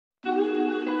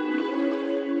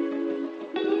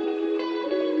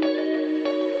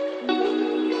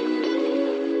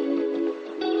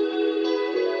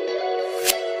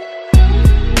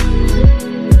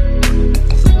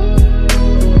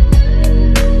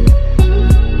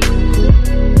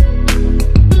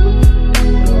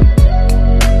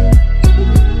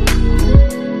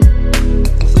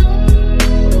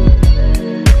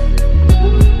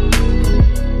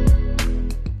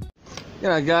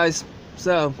G'day guys,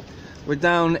 so we're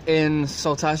down in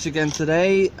Saltash again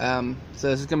today. So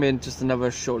this is going to be just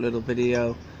another short little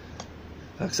video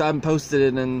because I haven't posted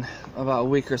it in about a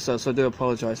week or so, so I do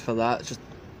apologise for that. Just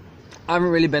I haven't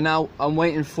really been out. I'm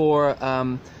waiting for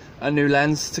a new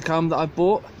lens to come that I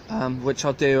bought, which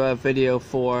I'll do a video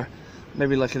for,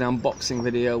 maybe like an unboxing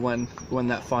video when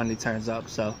that finally turns up,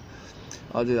 so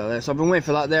I'll do that there. So I've been waiting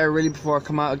for that there really before I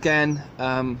come out again,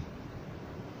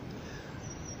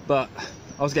 but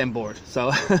I was getting bored,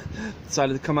 so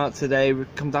decided to come out today. We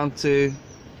come down to,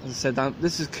 as I said,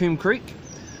 this is Coombe Creek.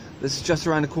 This is just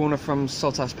around the corner from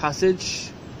Saltash Passage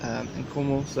in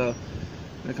Cornwall, so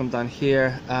I'm going to come down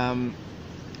here,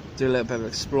 do a little bit of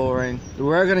exploring.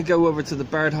 We're going to go over to the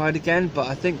bird hide again, but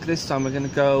I think this time we're going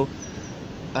to go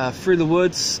through the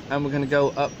woods, and we're going to go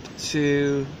up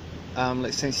to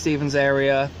like St. Stephen's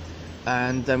area,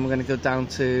 and then we're going to go down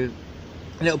to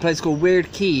a little place called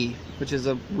Quay, which is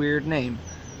a weird name,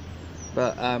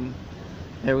 but yeah,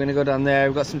 we're going to go down there.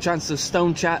 We've got some chances of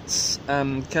stone chats,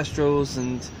 kestrels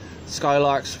and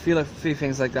skylarks, a few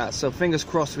things like that, so fingers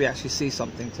crossed we actually see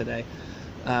something today.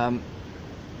 So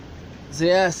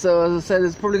yeah, so as I said,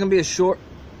 it's probably going to be a short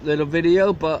little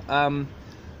video, but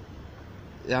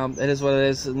yeah, it is what it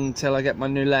is until I get my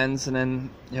new lens, and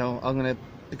then, you know, I'm going to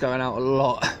be going out a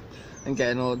lot and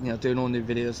getting all, you know, doing all new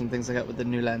videos and things like that with the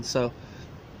new lens. So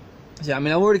yeah, I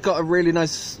mean, I've already got a really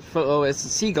nice photo. It's a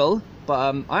seagull,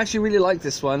 but I actually really like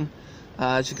this one.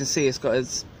 As you can see, it's got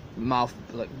its mouth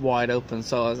like wide open,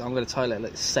 so I'm going to title it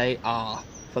like "Say Ah"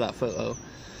 for that photo.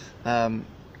 But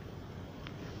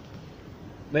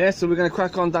yeah, so we're going to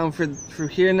crack on down through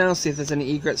here now, see if there's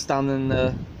any egrets down in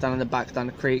the back, down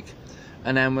the creek,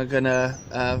 and then we're going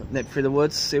to nip through the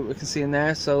woods, see what we can see in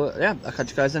there. So yeah, I'll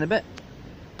catch you guys in a bit.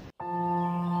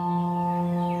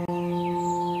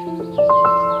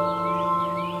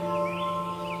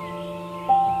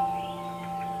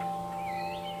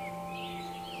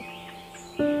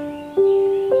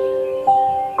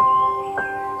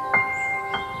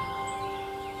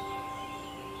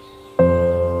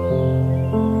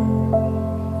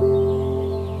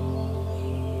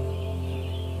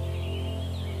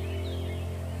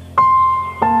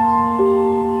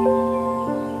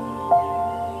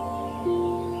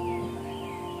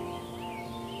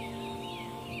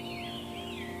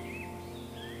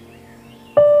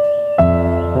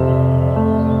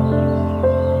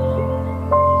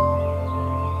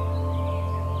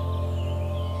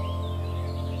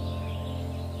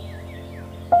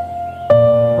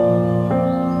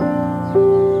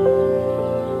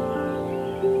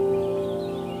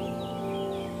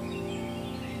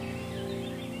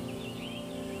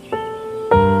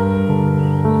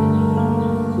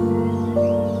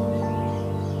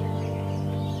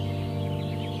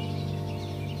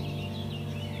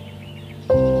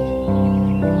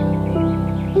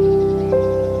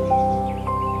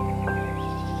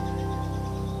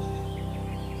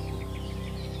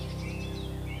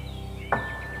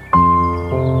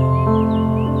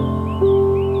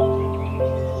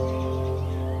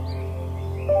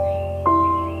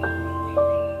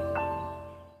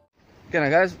 G'day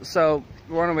guys, so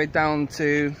we're on our way down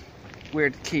to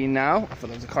Quay now. I thought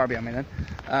there was a car behind me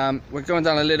then. We're going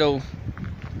down a little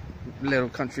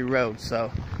country road,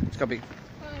 so just gotta be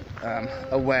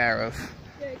aware of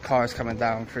cars coming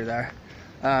down through there.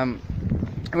 I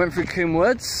went through Coombe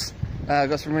Woods,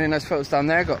 got some really nice photos down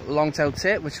there. Got long-tailed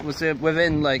tit, which was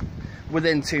within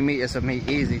 2 meters of me,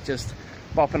 easy, just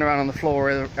bopping around on the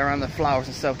floor around the flowers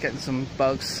and stuff, getting some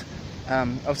bugs.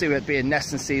 Obviously with it being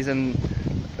nesting season,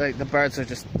 like the birds are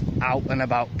just out and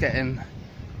about getting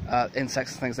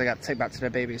insects and things like that to take back to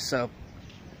their babies. So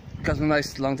got some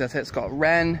nice long-tailed tits, got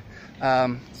wren,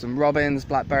 some robins,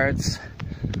 blackbirds,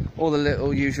 all the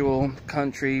little usual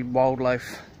country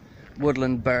wildlife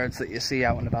woodland birds that you see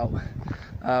out and about.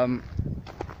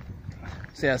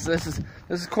 So yeah, so this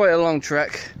is quite a long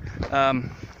trek. Going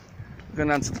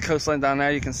down to the coastline down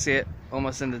there, you can see it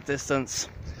almost in the distance,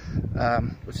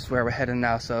 which is where we're heading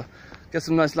now. So get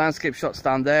some nice landscape shots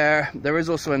down there. There is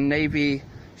also a Navy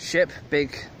ship,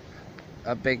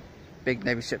 a big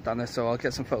Navy ship down there, so I'll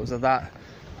get some photos of that.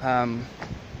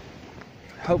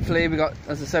 Hopefully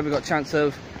as I said, we got a chance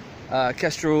of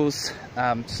kestrels,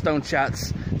 stone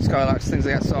chats, skylarks, things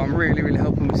like that, so I'm really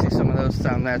hoping we see some of those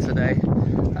down there today.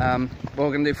 What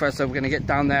we're going to do first, so we're going to get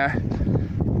down there,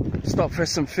 stop for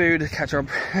some food, catch our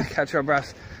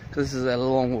breath, because this is a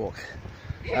long walk.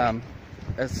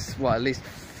 It's what, at least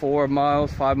 5 mile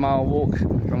walk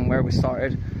from where we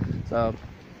started, so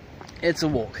it's a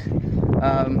walk.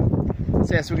 So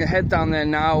yes, we're gonna head down there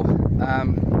now,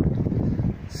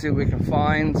 see what we can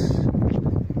find.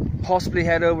 possibly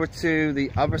head over to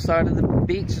the other side of the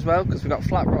beach as well, because we've got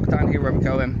flat rock down here where we're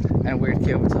going and weird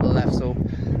Key over to the left, so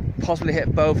possibly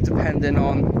hit both depending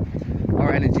on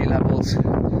our energy levels.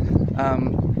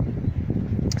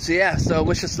 So yeah, so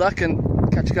wish us luck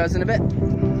and catch you guys in a bit.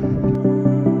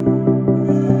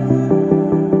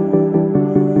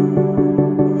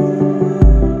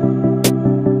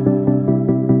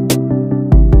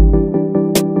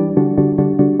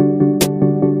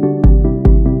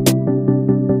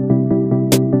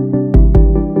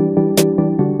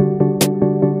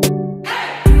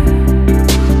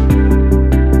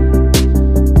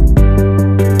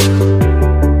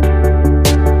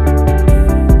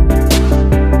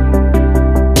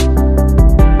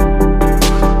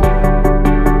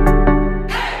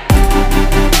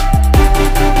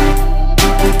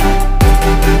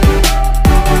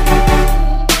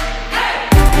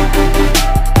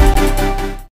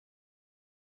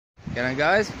 G'day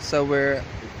guys, so we're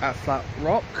at Flat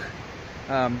Rock.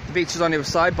 The beach is on the other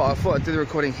side, but I thought I'd do the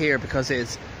recording here because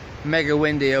it's mega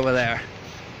windy over there.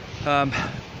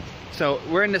 So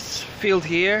we're in this field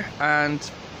here,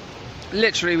 and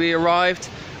literally we arrived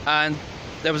and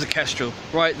there was a kestrel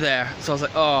right there. So I was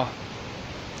like, oh,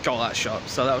 got that shot.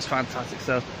 So that was fantastic.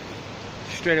 So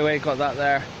straight away got that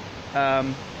there.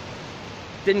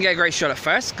 Didn't get a great shot at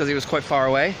first because he was quite far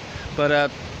away, but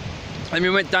and we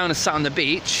went down and sat on the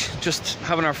beach just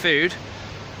having our food,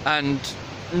 and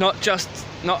not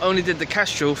only did the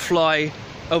kestrel fly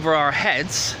over our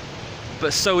heads,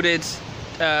 but so did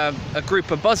a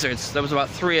group of buzzards. There was about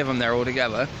 3 of them there all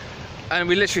together, and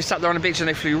we literally sat there on the beach and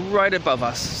they flew right above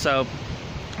us. So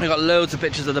we got loads of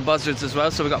pictures of the buzzards as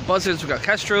well. So we got buzzards, we got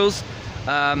kestrels.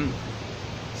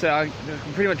 So I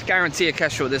can pretty much guarantee a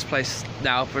kestrel at this place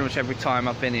now pretty much every time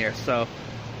I've been here, so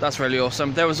that's really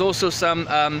awesome. There was also some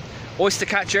oyster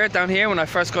catcher down here when I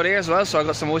first got here as well, so I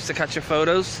got some oyster catcher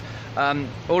photos.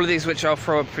 All of these which I'll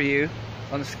throw up for you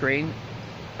on the screen.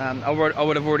 I would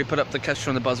have already put up the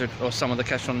kestrel and the buzzard, or some of the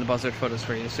kestrel and the buzzard photos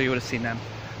for you, so you would have seen them.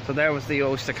 So there was the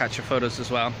oyster catcher photos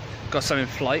as well. Got some in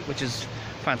flight, which is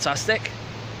fantastic.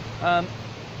 Oh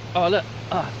look,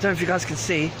 I don't know if you guys can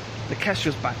see, the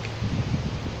kestrel's back.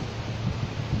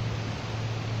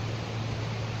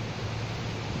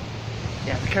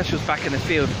 Yeah, the kestrel's back in the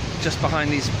field, just behind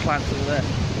these plants over there.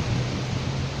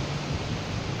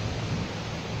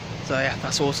 So yeah,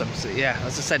 that's awesome. So yeah,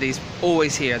 as I said, he's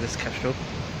always here, this kestrel.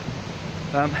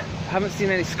 Haven't seen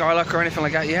any skylark or anything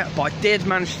like that yet, but I did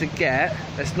manage to get,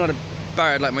 it's not a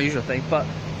bird like my usual thing, but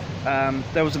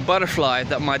there was a butterfly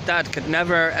that my dad could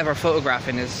never ever photograph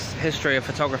in his history of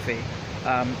photography.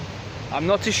 I'm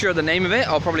not too sure the name of it.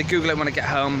 I'll probably Google it when I get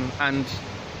home and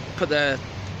put the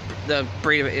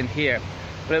breed of it in here.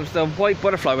 But it was the white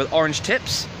butterfly with orange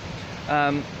tips.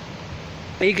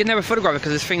 He could never photograph it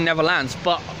because this thing never lands,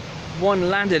 but one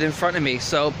landed in front of me,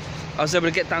 so I was able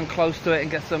to get down close to it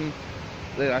and get some.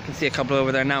 I can see a couple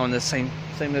over there now in the same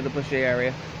little bushy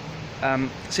area.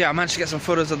 So yeah, I managed to get some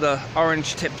photos of the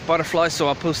orange tipped butterfly, so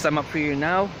I'll post them up for you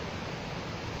now.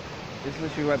 It's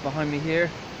literally right behind me here.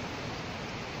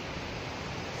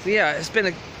 So yeah, it's been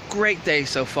a great day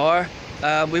so far.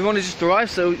 We've only just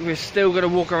arrived, so we're still going to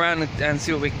walk around and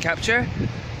see what we can capture.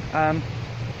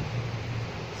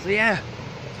 So yeah,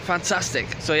 fantastic.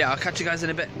 So yeah, I'll catch you guys in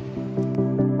a bit.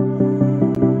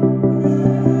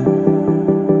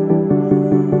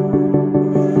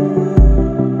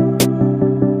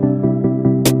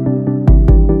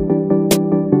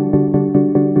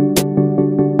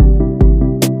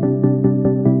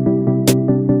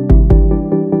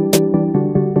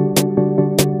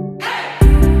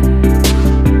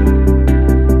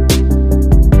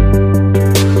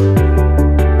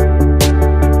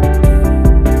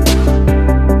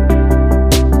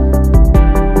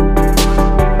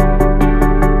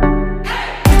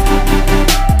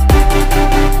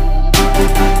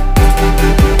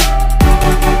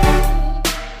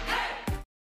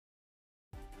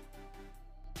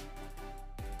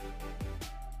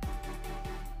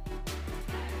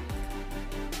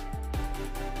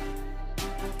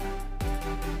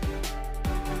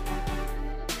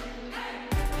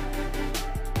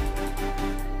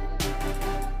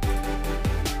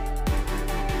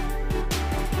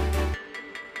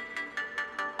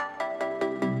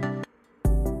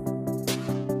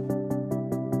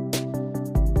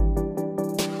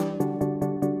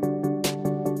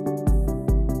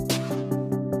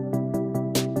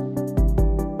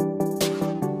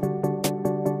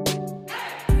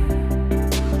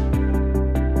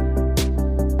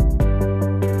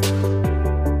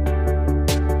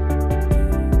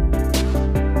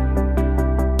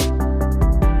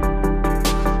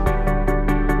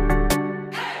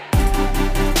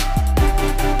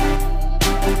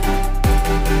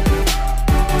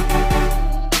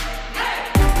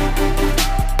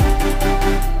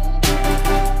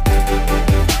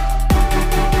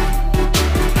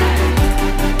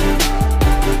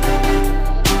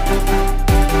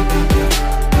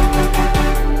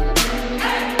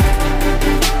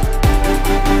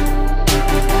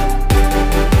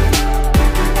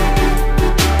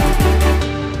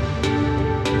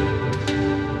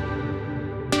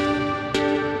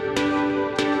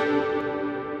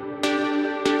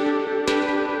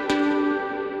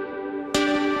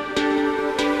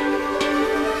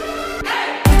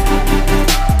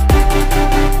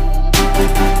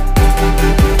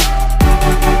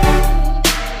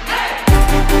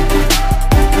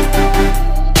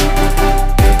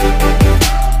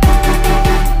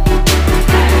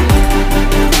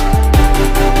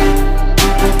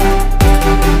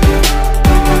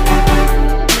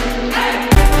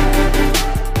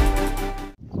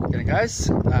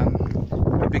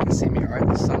 right?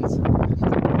 The sun's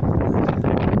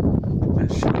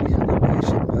shiny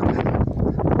illumination, but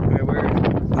anyway, we're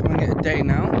calling it a day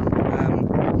now.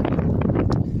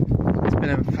 It's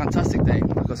been a fantastic day.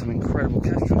 We've got some incredible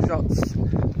kestrel shots,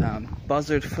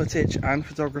 buzzard footage and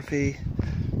photography.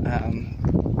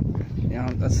 You know,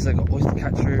 as I said, I got oyster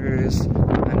catchers,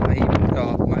 and I even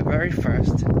got my very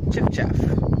first chaff,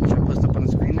 which I'll post up on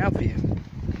the screen now for you.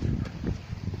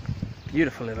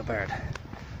 Beautiful little bird,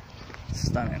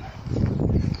 stunning.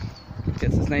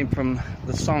 Gets its name from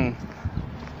the song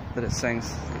that it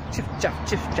sings, chiff chaff,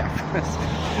 chiff chaff.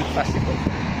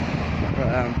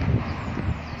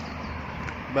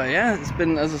 But yeah, it's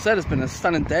been, as I said, it's been a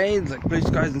stunning day. It's like blue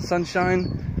skies and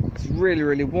sunshine. It's really,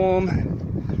 really warm.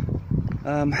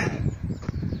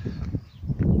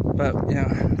 But you know,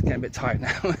 I'm getting a bit tired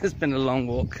now. It's been a long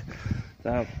walk.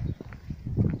 So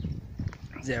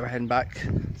yeah, we're heading back.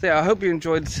 So yeah, I hope you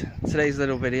enjoyed today's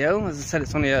little video. As I said,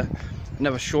 it's only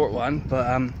another short one, but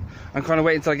I'm kind of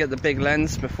waiting until I get the big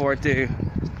lens before I do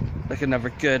like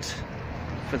another good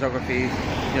photography,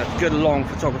 you know, good long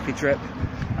photography trip.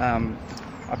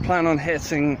 I plan on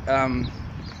hitting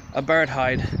a bird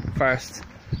hide first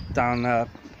down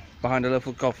behind a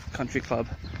local golf country club,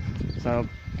 so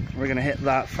we're gonna hit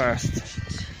that first.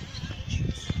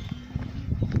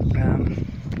 And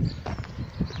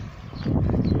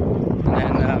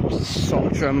then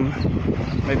Saltram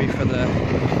maybe for the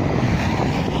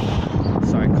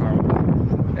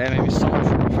maybe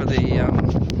Saltram for the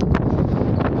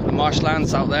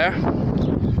marshlands out there.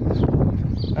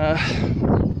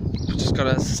 Just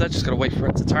gotta wait for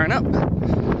it to turn up.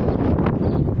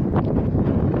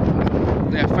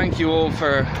 Yeah, thank you all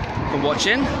for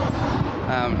watching.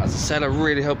 As I said, I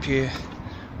really hope you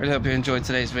enjoyed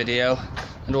today's video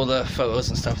and all the photos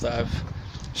and stuff that I've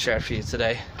shared for you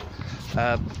today.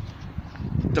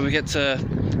 Don't forget to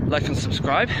like and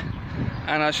subscribe,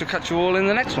 and I shall catch you all in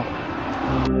the next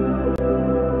one.